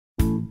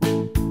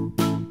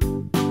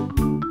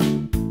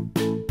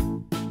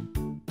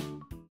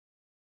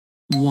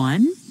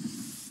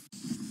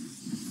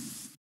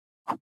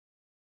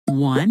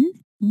One,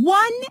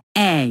 one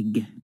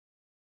egg.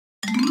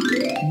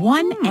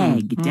 One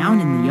egg down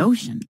in the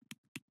ocean.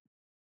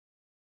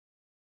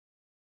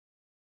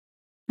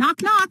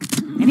 Knock, knock.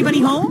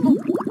 Anybody home?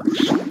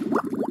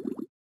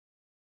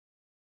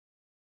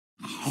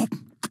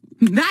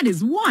 That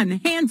is one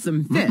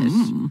handsome fish.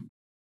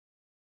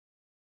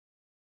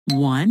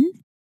 One,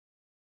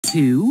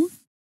 two.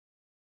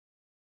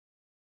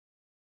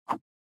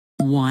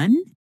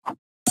 One,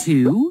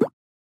 two.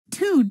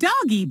 Two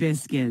doggy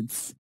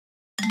biscuits.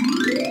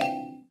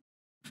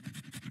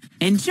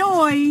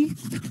 Enjoy!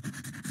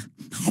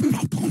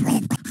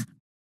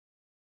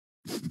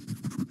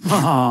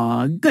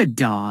 Aw, good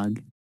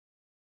dog.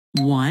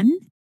 One,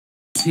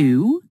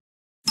 two,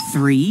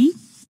 three.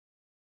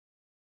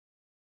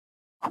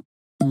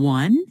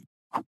 One,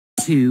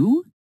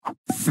 two,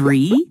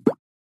 three.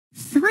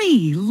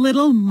 Three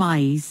little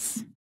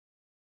mice.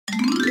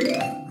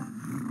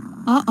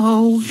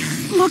 Uh-oh,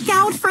 look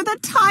out for the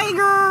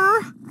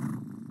tiger!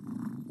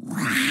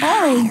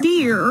 Oh,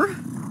 dear.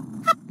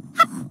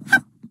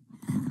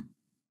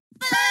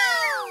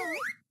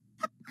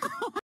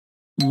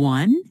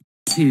 One,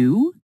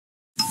 two,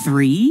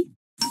 three,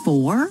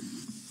 four.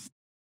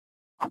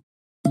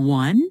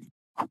 One,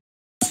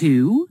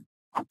 two,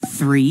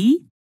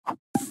 three,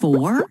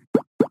 four.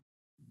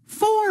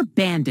 Four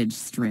bandage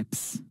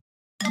strips.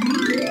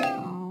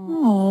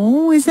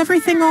 Oh, is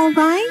everything all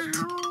right?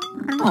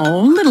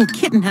 Oh, little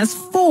kitten has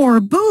 4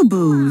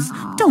 boo-boos.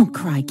 Don't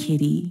cry,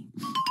 kitty.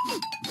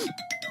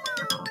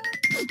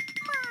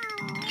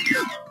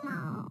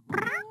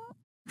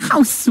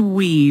 How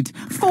sweet.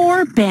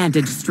 4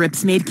 bandage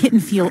strips made Kitten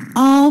feel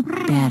all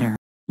better.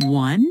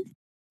 1,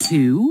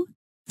 2,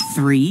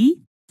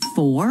 3,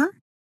 4,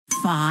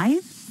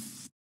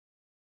 5.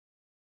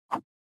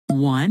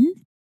 1,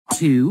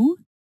 2,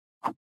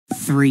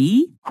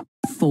 3,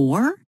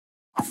 4,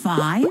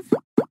 5.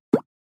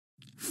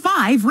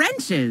 5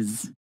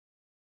 wrenches.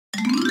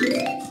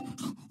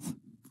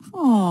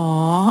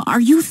 Aw, are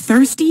you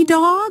thirsty,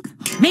 dog?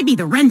 Maybe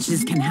the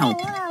wrenches can help.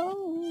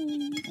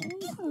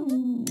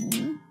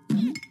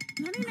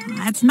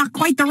 That's not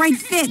quite the right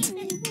fit.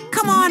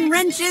 Come on,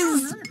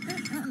 wrenches.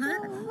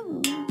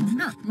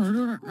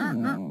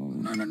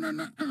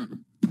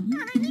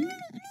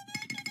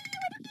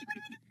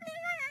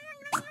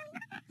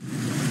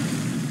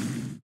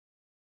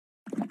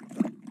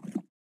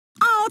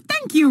 Oh,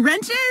 thank you,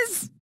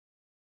 wrenches.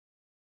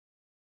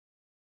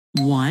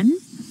 1,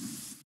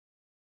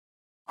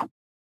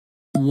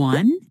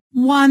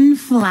 1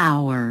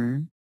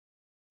 flower.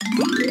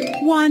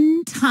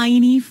 1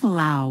 tiny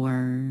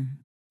flower.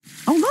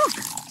 Oh, look!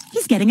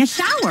 He's getting a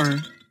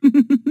shower.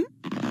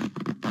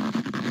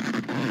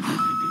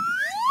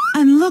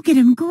 And look at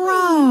him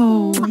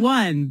grow.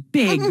 1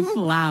 big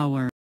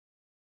flower.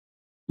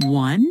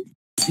 1,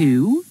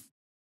 2.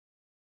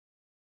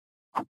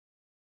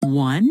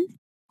 1,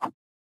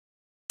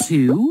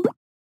 2.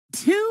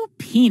 2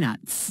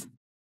 peanuts.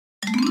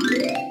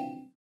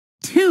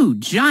 2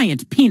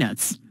 giant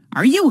peanuts.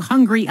 Are you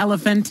hungry,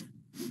 elephant?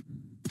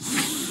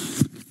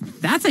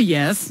 That's a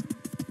yes.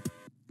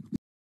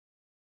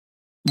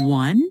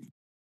 1,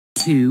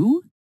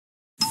 2,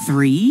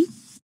 3.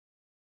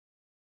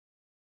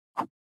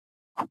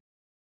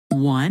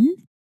 1,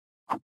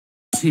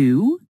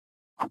 2,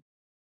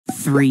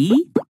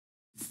 3.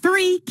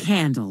 3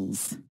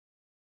 candles.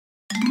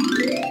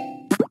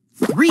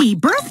 3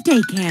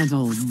 birthday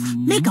candles.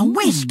 Make a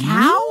wish,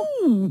 cow.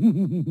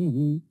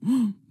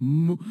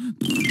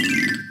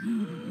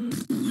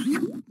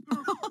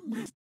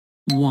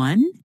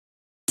 1,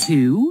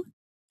 2,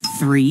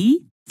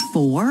 3,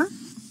 4.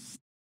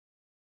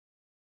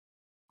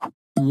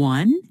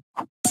 1,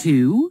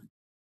 2,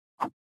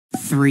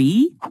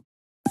 3,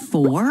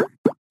 4.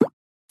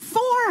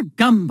 4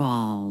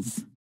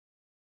 gumballs.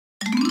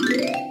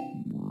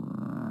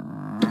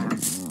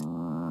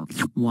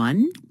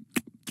 1,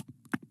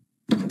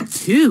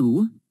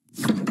 2,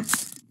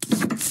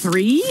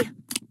 3,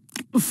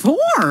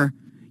 4.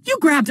 You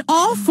grabbed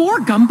all 4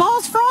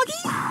 gumballs, Froggy?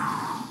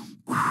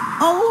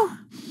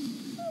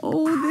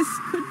 Oh, this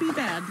could be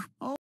bad.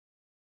 Oh.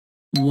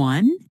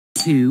 1,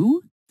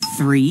 2,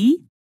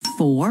 3,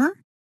 4,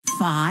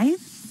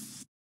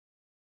 5.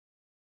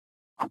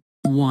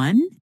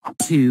 1,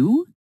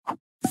 2,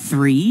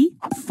 3,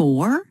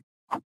 4,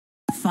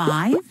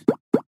 5.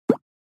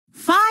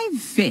 5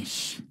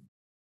 fish.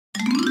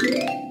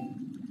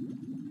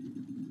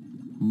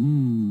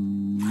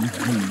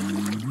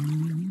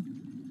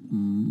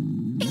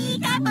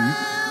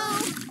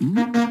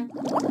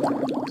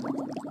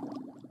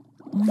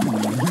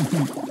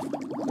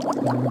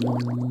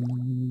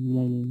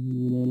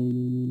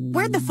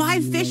 Where'd the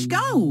 5 fish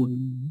go?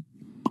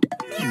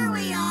 Here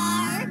we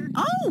are.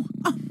 Oh,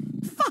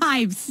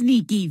 5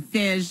 sneaky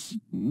fish.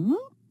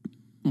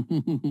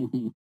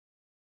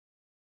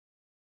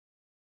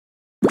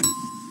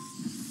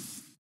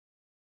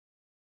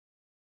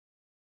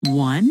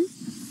 1,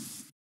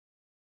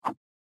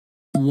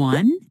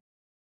 1.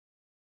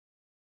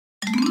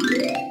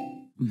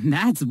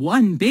 That's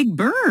one big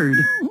bird.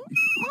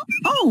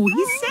 Oh,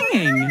 he's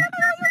singing.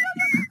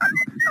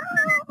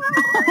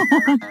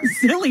 Oh,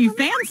 silly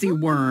fancy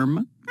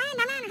worm.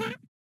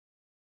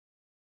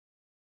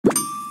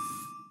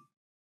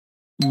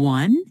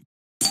 1,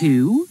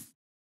 2.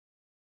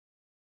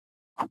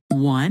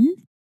 1,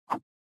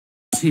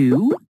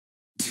 2.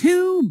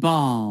 2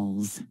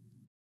 balls.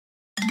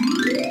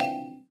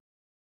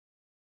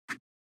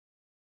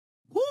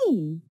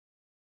 Ooh.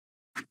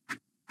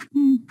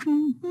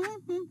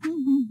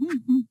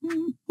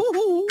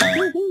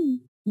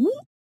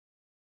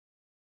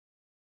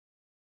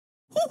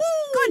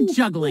 Good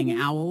juggling,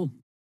 Owl.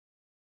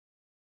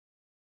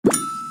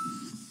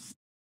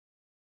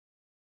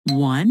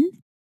 1,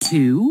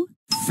 2,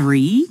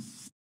 3.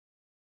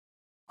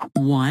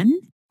 1,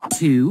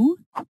 2,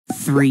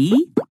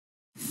 3.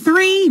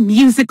 3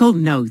 musical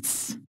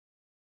notes.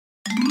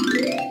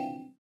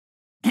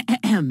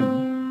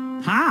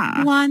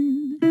 Ha.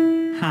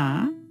 1.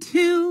 Ha.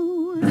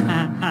 2.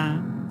 Ha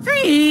ha.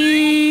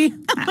 3.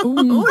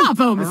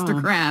 Bravo, Mr.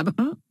 Crab.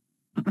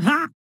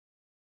 Ha.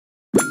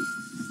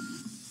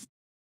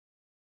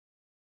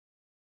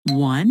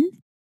 1,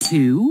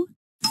 2,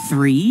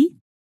 3,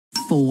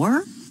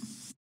 4.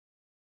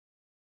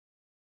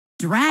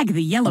 Drag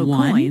the yellow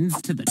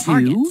coins to the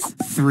targets.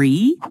 2,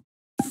 3,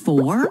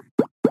 4.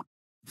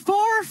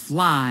 4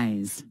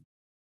 flies.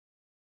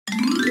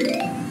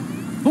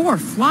 4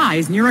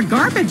 flies near a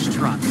garbage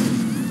truck.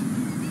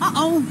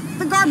 Uh-oh,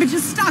 the garbage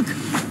is stuck.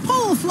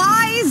 Pull,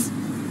 flies!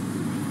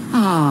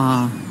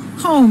 Ah,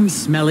 home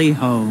smelly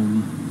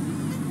home.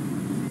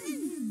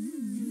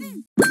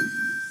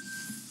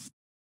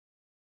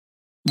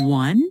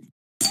 1,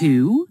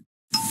 2,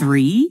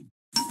 3,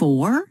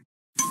 4,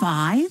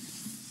 5.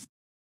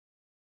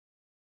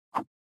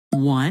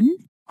 1,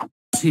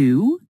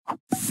 2,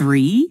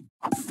 3,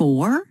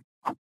 4,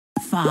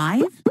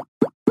 5.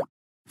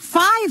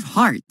 5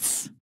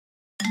 hearts.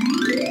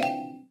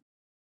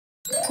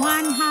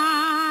 1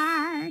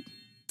 heart.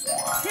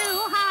 2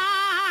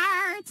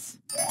 hearts.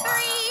 3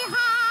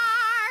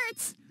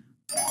 hearts.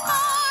 4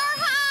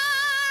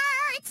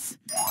 hearts.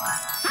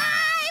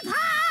 5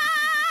 hearts.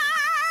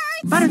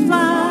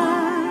 Butterflies.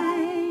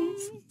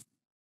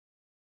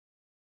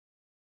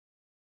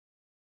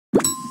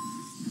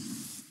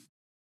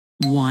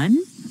 1.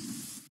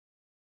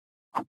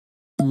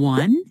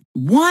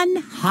 1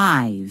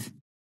 hive.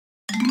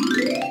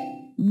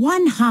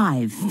 1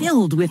 hive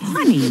filled with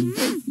honey.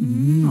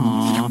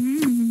 Aww.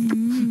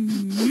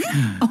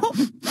 Oh.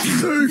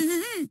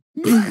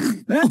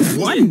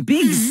 1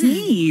 big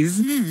sneeze.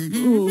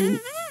 Ooh.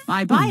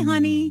 Bye-bye,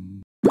 honey.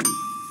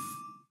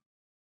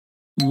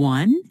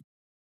 1,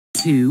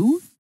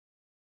 2.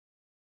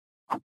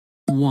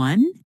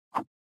 1,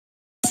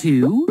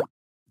 2.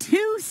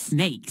 2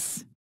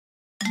 snakes.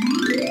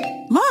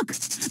 Look,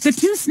 the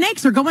 2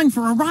 snakes are going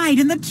for a ride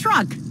in the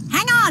truck.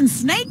 Hang on,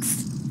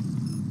 snakes.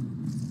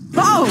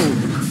 Oh,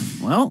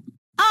 well,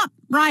 up,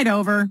 right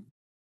over.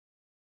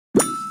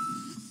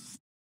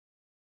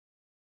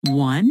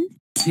 1,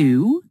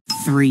 2,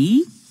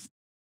 3.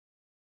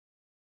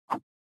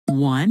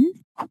 1,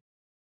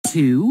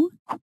 2,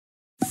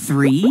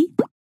 3.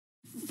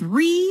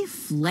 3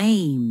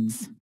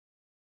 flames.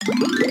 Fire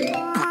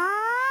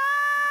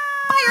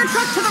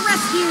truck to the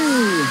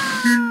rescue!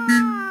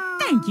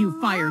 Thank you,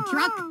 fire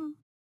truck.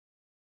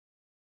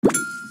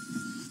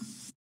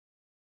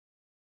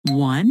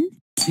 1,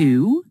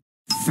 2,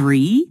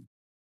 3,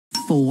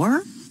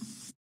 4.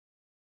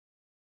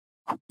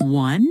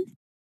 1,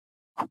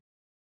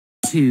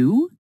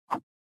 2,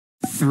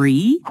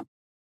 3,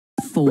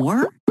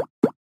 4.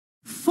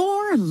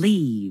 4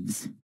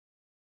 leaves.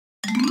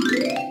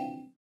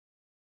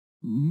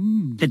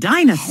 The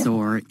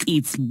dinosaur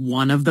eats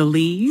 1 of the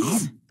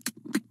leaves,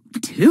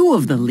 2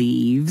 of the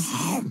leaves,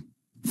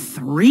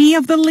 3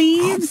 of the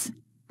leaves,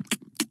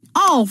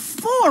 all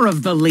 4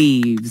 of the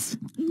leaves.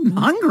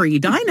 Hungry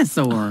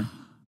dinosaur.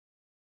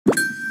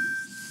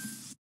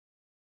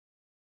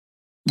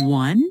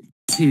 1,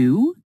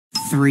 2,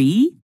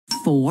 3,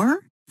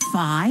 4,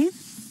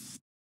 5.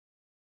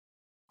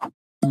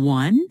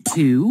 1,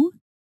 2,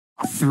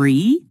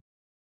 3,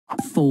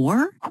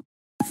 4,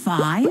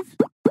 5.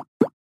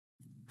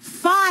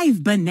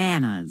 5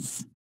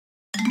 bananas.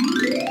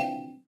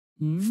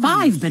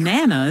 5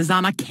 bananas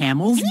on a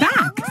camel's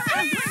back.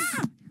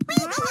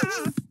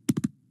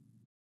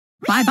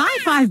 Bye-bye,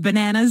 5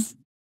 bananas.